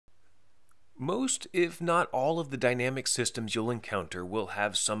Most, if not all, of the dynamic systems you'll encounter will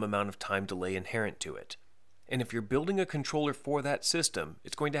have some amount of time delay inherent to it. And if you're building a controller for that system,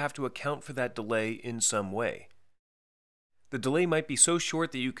 it's going to have to account for that delay in some way. The delay might be so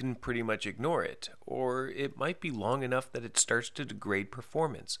short that you can pretty much ignore it, or it might be long enough that it starts to degrade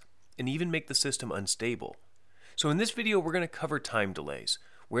performance, and even make the system unstable. So in this video, we're going to cover time delays,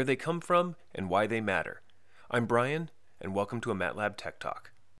 where they come from, and why they matter. I'm Brian, and welcome to a MATLAB Tech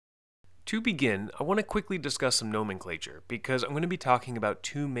Talk. To begin, I want to quickly discuss some nomenclature, because I'm going to be talking about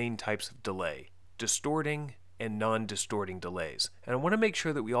two main types of delay, distorting and non-distorting delays, and I want to make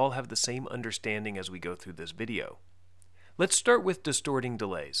sure that we all have the same understanding as we go through this video. Let's start with distorting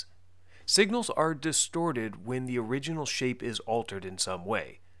delays. Signals are distorted when the original shape is altered in some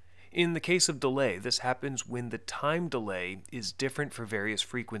way. In the case of delay, this happens when the time delay is different for various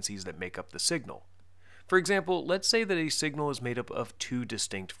frequencies that make up the signal. For example, let's say that a signal is made up of two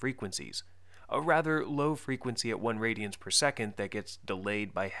distinct frequencies. A rather low frequency at 1 radians per second that gets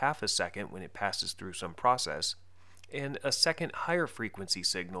delayed by half a second when it passes through some process, and a second higher frequency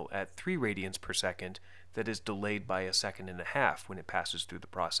signal at 3 radians per second that is delayed by a second and a half when it passes through the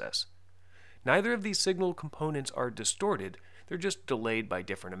process. Neither of these signal components are distorted, they're just delayed by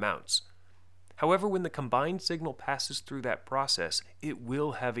different amounts. However, when the combined signal passes through that process, it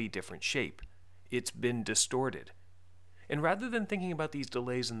will have a different shape. It's been distorted. And rather than thinking about these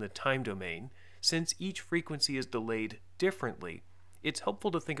delays in the time domain, since each frequency is delayed differently, it's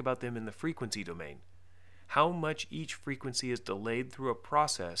helpful to think about them in the frequency domain. How much each frequency is delayed through a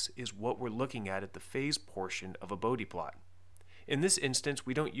process is what we're looking at the phase portion of a Bode plot. In this instance,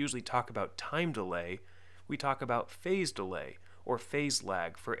 we don't usually talk about time delay, we talk about phase delay, or phase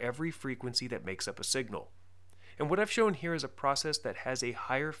lag, for every frequency that makes up a signal. And what I've shown here is a process that has a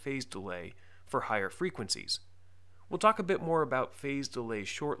higher phase delay for higher frequencies. We'll talk a bit more about phase delays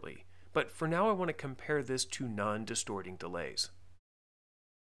shortly, but for now I want to compare this to non-distorting delays.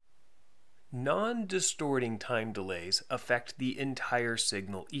 Non-distorting time delays affect the entire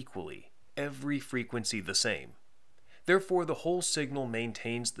signal equally, every frequency the same. Therefore, the whole signal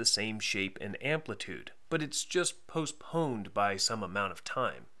maintains the same shape and amplitude, but it's just postponed by some amount of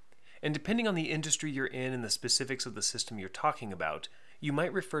time. And depending on the industry you're in and the specifics of the system you're talking about, you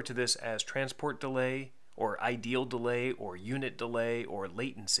might refer to this as transport delay, or ideal delay, or unit delay, or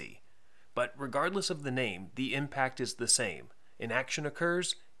latency. But regardless of the name, the impact is the same. An action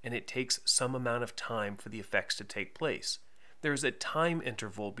occurs, and it takes some amount of time for the effects to take place. There's a time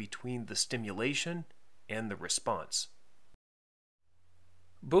interval between the stimulation and the response.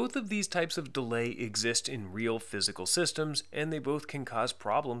 Both of these types of delay exist in real physical systems, and they both can cause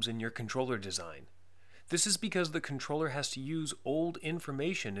problems in your controller design. This is because the controller has to use old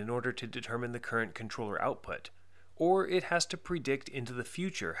information in order to determine the current controller output, or it has to predict into the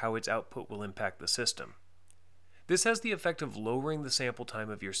future how its output will impact the system. This has the effect of lowering the sample time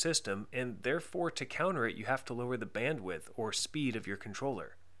of your system, and therefore to counter it you have to lower the bandwidth or speed of your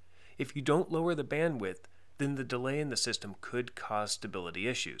controller. If you don't lower the bandwidth, then the delay in the system could cause stability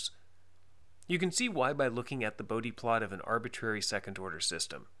issues. You can see why by looking at the Bode plot of an arbitrary second-order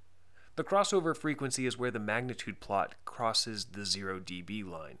system. The crossover frequency is where the magnitude plot crosses the 0 dB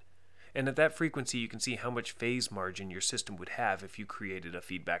line, and at that frequency you can see how much phase margin your system would have if you created a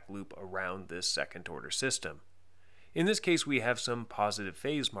feedback loop around this second-order system. In this case, we have some positive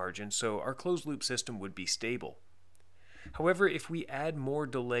phase margin, so our closed-loop system would be stable. However, if we add more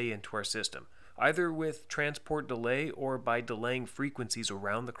delay into our system, either with transport delay or by delaying frequencies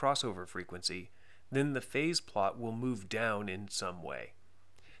around the crossover frequency, then the phase plot will move down in some way.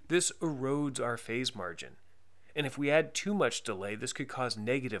 This erodes our phase margin, and if we add too much delay, this could cause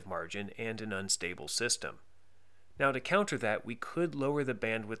negative margin and an unstable system. Now, to counter that, we could lower the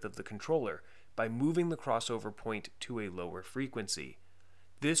bandwidth of the controller by moving the crossover point to a lower frequency.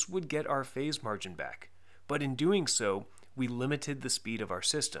 This would get our phase margin back, but in doing so, we limited the speed of our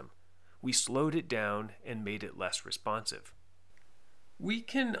system. We slowed it down and made it less responsive. We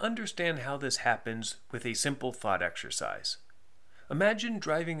can understand how this happens with a simple thought exercise. Imagine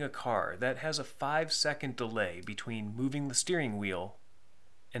driving a car that has a 5-second delay between moving the steering wheel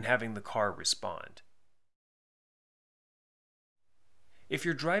and having the car respond. If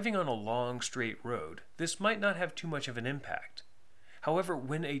you're driving on a long, straight road, this might not have too much of an impact. However,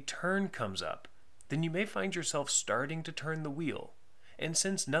 when a turn comes up, then you may find yourself starting to turn the wheel, and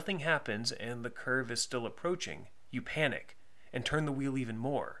since nothing happens and the curve is still approaching, you panic and turn the wheel even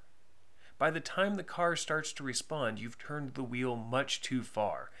more. By the time the car starts to respond, you've turned the wheel much too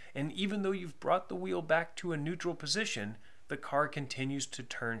far, and even though you've brought the wheel back to a neutral position, the car continues to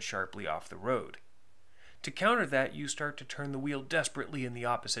turn sharply off the road. To counter that, you start to turn the wheel desperately in the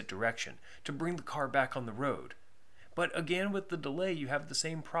opposite direction to bring the car back on the road. But again, with the delay, you have the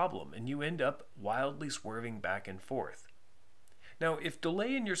same problem, and you end up wildly swerving back and forth. Now, if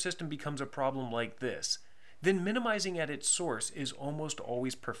delay in your system becomes a problem like this, then minimizing at its source is almost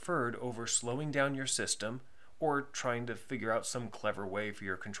always preferred over slowing down your system or trying to figure out some clever way for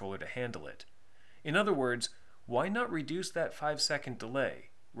your controller to handle it. In other words, why not reduce that 5-second delay,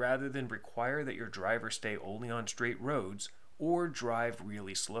 rather than require that your driver stay only on straight roads or drive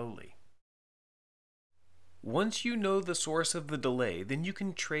really slowly? Once you know the source of the delay, then you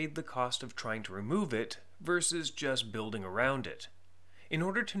can trade the cost of trying to remove it versus just building around it. In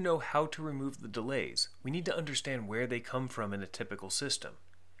order to know how to remove the delays, we need to understand where they come from in a typical system.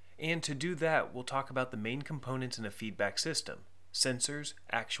 And to do that, we'll talk about the main components in a feedback system: sensors,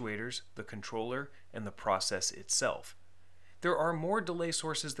 actuators, the controller, and the process itself. There are more delay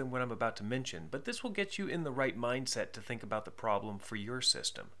sources than what I'm about to mention, but this will get you in the right mindset to think about the problem for your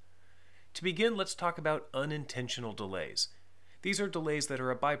system. To begin, let's talk about unintentional delays. These are delays that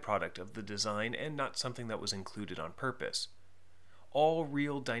are a byproduct of the design and not something that was included on purpose. All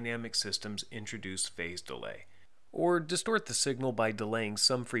real dynamic systems introduce phase delay, or distort the signal by delaying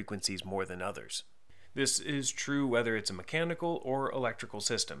some frequencies more than others. This is true whether it's a mechanical or electrical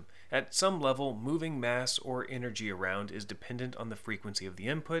system. At some level, moving mass or energy around is dependent on the frequency of the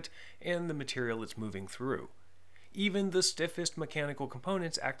input and the material it's moving through. Even the stiffest mechanical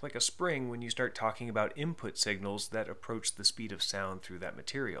components act like a spring when you start talking about input signals that approach the speed of sound through that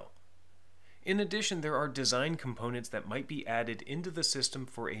material. In addition, there are design components that might be added into the system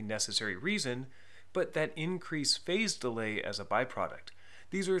for a necessary reason, but that increase phase delay as a byproduct.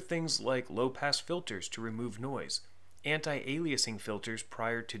 These are things like low-pass filters to remove noise, anti-aliasing filters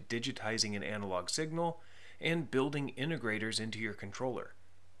prior to digitizing an analog signal, and building integrators into your controller.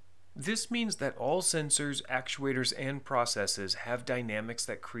 This means that all sensors, actuators, and processes have dynamics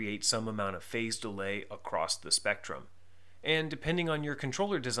that create some amount of phase delay across the spectrum. And depending on your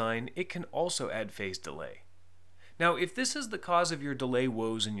controller design, it can also add phase delay. Now, if this is the cause of your delay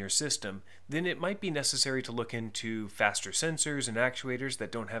woes in your system, then it might be necessary to look into faster sensors and actuators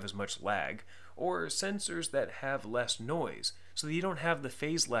that don't have as much lag, or sensors that have less noise, so that you don't have the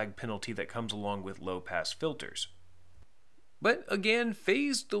phase lag penalty that comes along with low-pass filters. But again,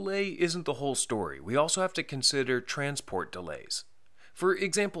 phase delay isn't the whole story. We also have to consider transport delays. For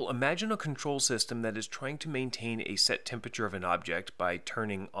example, imagine a control system that is trying to maintain a set temperature of an object by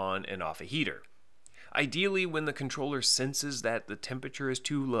turning on and off a heater. Ideally, when the controller senses that the temperature is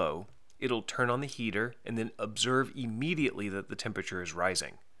too low, it'll turn on the heater and then observe immediately that the temperature is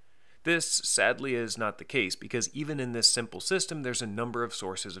rising. This, sadly, is not the case because even in this simple system, there's a number of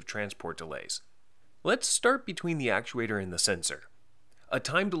sources of transport delays. Let's start between the actuator and the sensor. A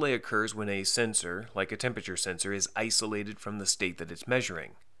time delay occurs when a sensor, like a temperature sensor, is isolated from the state that it's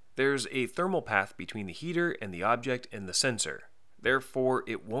measuring. There's a thermal path between the heater and the object and the sensor. Therefore,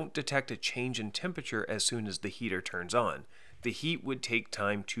 it won't detect a change in temperature as soon as the heater turns on. The heat would take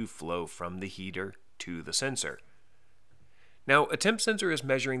time to flow from the heater to the sensor. Now, a temp sensor is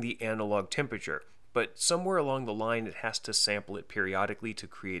measuring the analog temperature, but somewhere along the line it has to sample it periodically to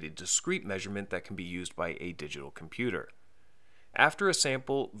create a discrete measurement that can be used by a digital computer. After a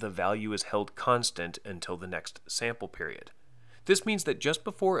sample, the value is held constant until the next sample period. This means that just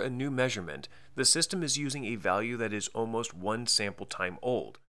before a new measurement, the system is using a value that is almost one sample time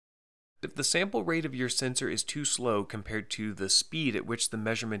old. If the sample rate of your sensor is too slow compared to the speed at which the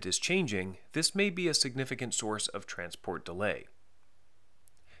measurement is changing, this may be a significant source of transport delay.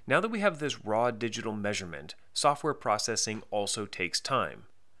 Now that we have this raw digital measurement, software processing also takes time.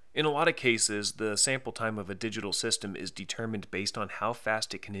 In a lot of cases, the sample time of a digital system is determined based on how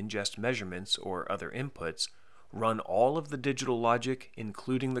fast it can ingest measurements or other inputs, run all of the digital logic,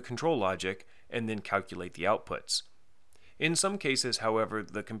 including the control logic, and then calculate the outputs. In some cases, however,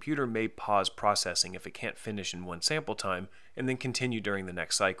 the computer may pause processing if it can't finish in one sample time, and then continue during the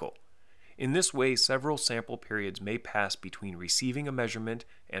next cycle. In this way, several sample periods may pass between receiving a measurement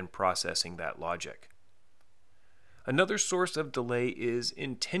and processing that logic. Another source of delay is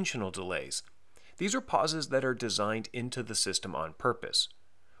intentional delays. These are pauses that are designed into the system on purpose.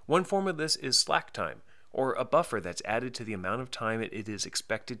 One form of this is slack time, or a buffer that's added to the amount of time it is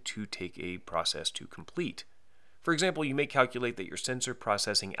expected to take a process to complete. For example, you may calculate that your sensor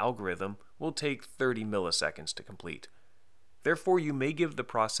processing algorithm will take 30 milliseconds to complete. Therefore, you may give the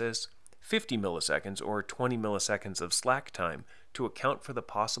process 50 milliseconds or 20 milliseconds of slack time to account for the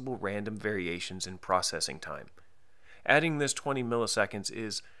possible random variations in processing time. Adding this 20 milliseconds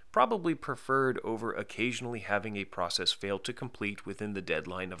is probably preferred over occasionally having a process fail to complete within the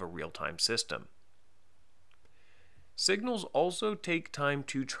deadline of a real-time system. Signals also take time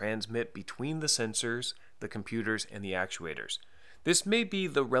to transmit between the sensors, the computers, and the actuators. This may be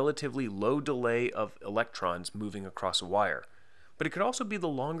the relatively low delay of electrons moving across a wire, but it could also be the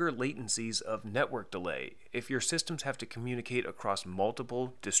longer latencies of network delay if your systems have to communicate across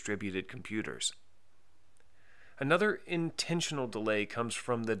multiple distributed computers. Another intentional delay comes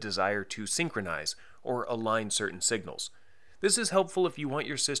from the desire to synchronize or align certain signals. This is helpful if you want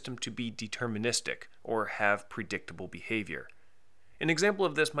your system to be deterministic or have predictable behavior. An example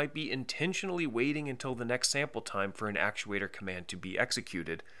of this might be intentionally waiting until the next sample time for an actuator command to be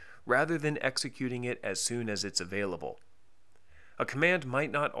executed, rather than executing it as soon as it's available. A command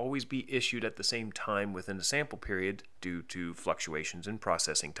might not always be issued at the same time within a sample period due to fluctuations in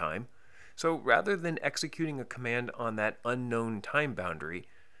processing time, so rather than executing a command on that unknown time boundary,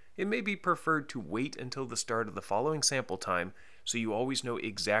 it may be preferred to wait until the start of the following sample time so you always know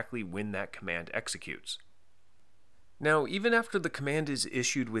exactly when that command executes. Now, even after the command is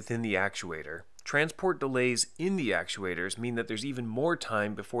issued within the actuator, transport delays in the actuators mean that there's even more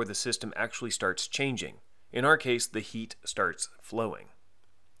time before the system actually starts changing. In our case, the heat starts flowing.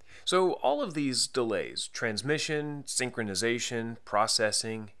 So all of these delays, transmission, synchronization,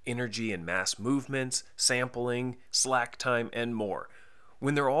 processing, energy and mass movements, sampling, slack time, and more,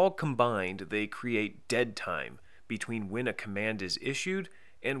 when they're all combined, they create dead time between when a command is issued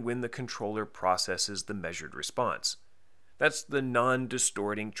and when the controller processes the measured response. That's the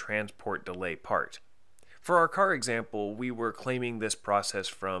non-distorting transport delay part. For our car example, we were claiming this process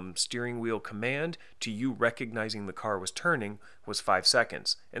from steering wheel command to you recognizing the car was turning was 5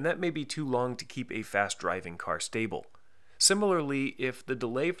 seconds, and that may be too long to keep a fast-driving car stable. Similarly, if the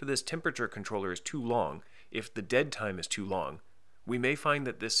delay for this temperature controller is too long, if the dead time is too long, we may find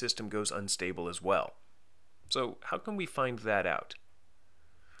that this system goes unstable as well. So how can we find that out?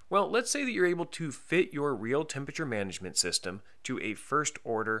 Well, let's say that you're able to fit your real temperature management system to a first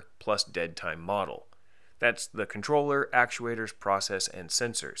order plus dead time model. That's the controller, actuators, process, and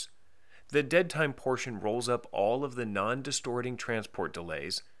sensors. The dead time portion rolls up all of the non-distorting transport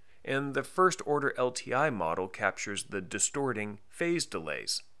delays, and the first order LTI model captures the distorting phase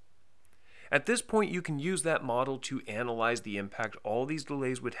delays. At this point, you can use that model to analyze the impact all these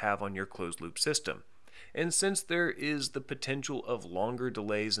delays would have on your closed-loop system. And since there is the potential of longer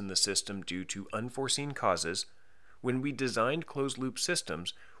delays in the system due to unforeseen causes, when we designed closed-loop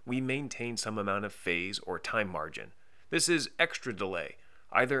systems, we maintain some amount of phase or time margin. This is extra delay,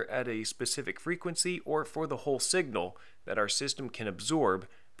 either at a specific frequency or for the whole signal that our system can absorb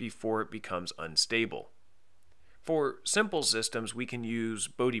before it becomes unstable. For simple systems, we can use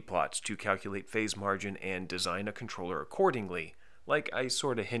Bode plots to calculate phase margin and design a controller accordingly, like I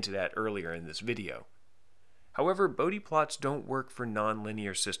sort of hinted at earlier in this video. However, Bode plots don't work for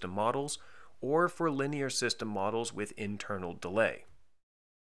nonlinear system models or for linear system models with internal delay.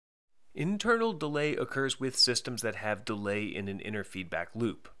 Internal delay occurs with systems that have delay in an inner feedback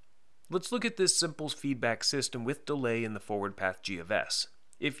loop. Let's look at this simple feedback system with delay in the forward path g of s.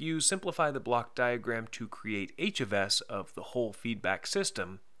 If you simplify the block diagram to create h of s of the whole feedback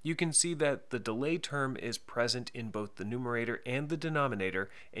system, you can see that the delay term is present in both the numerator and the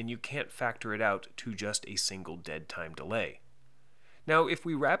denominator, and you can't factor it out to just a single dead time delay. Now, if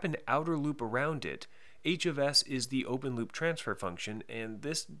we wrap an outer loop around it, h of s is the open loop transfer function, and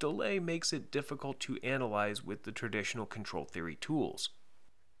this delay makes it difficult to analyze with the traditional control theory tools.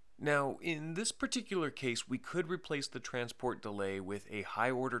 Now, in this particular case, we could replace the transport delay with a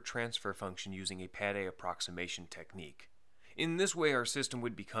high-order transfer function using a pad-A approximation technique. In this way, our system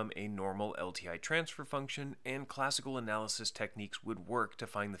would become a normal LTI transfer function, and classical analysis techniques would work to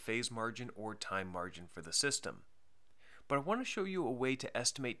find the phase margin or time margin for the system. But I want to show you a way to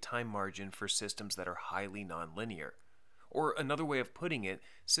estimate time margin for systems that are highly nonlinear. Or another way of putting it,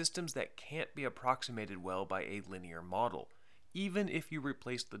 systems that can't be approximated well by a linear model, even if you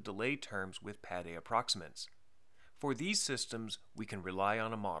replace the delay terms with pad-A approximants. For these systems, we can rely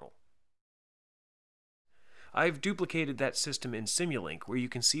on a model. I've duplicated that system in Simulink, where you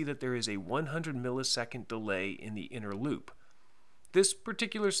can see that there is a 100 millisecond delay in the inner loop. This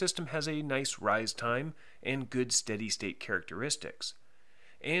particular system has a nice rise time and good steady state characteristics.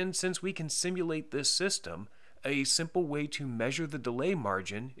 And since we can simulate this system, a simple way to measure the delay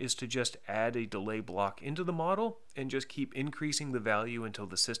margin is to just add a delay block into the model and just keep increasing the value until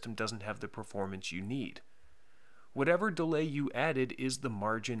the system doesn't have the performance you need. Whatever delay you added is the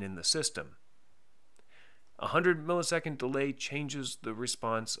margin in the system. A 100 millisecond delay changes the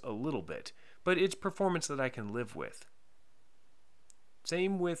response a little bit, but it's performance that I can live with.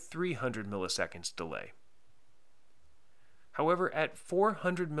 Same with 300 milliseconds delay. However, at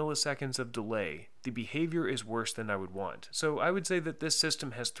 400 milliseconds of delay, the behavior is worse than I would want, so I would say that this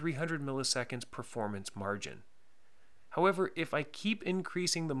system has 300 milliseconds performance margin. However, if I keep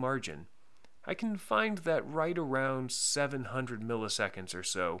increasing the margin, I can find that right around 700 milliseconds or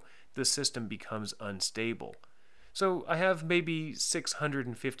so, the system becomes unstable. So I have maybe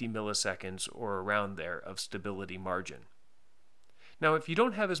 650 milliseconds or around there of stability margin. Now, if you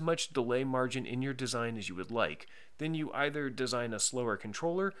don't have as much delay margin in your design as you would like, then you either design a slower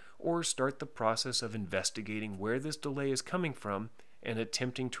controller or start the process of investigating where this delay is coming from and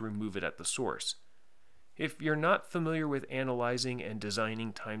attempting to remove it at the source. If you're not familiar with analyzing and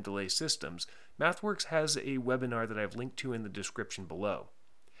designing time delay systems, MathWorks has a webinar that I've linked to in the description below.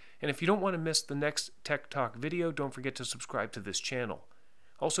 And if you don't want to miss the next Tech Talk video, don't forget to subscribe to this channel.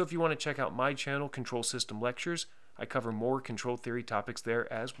 Also, if you want to check out my channel, Control System Lectures, I cover more control theory topics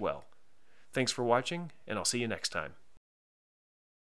there as well. Thanks for watching, and I'll see you next time.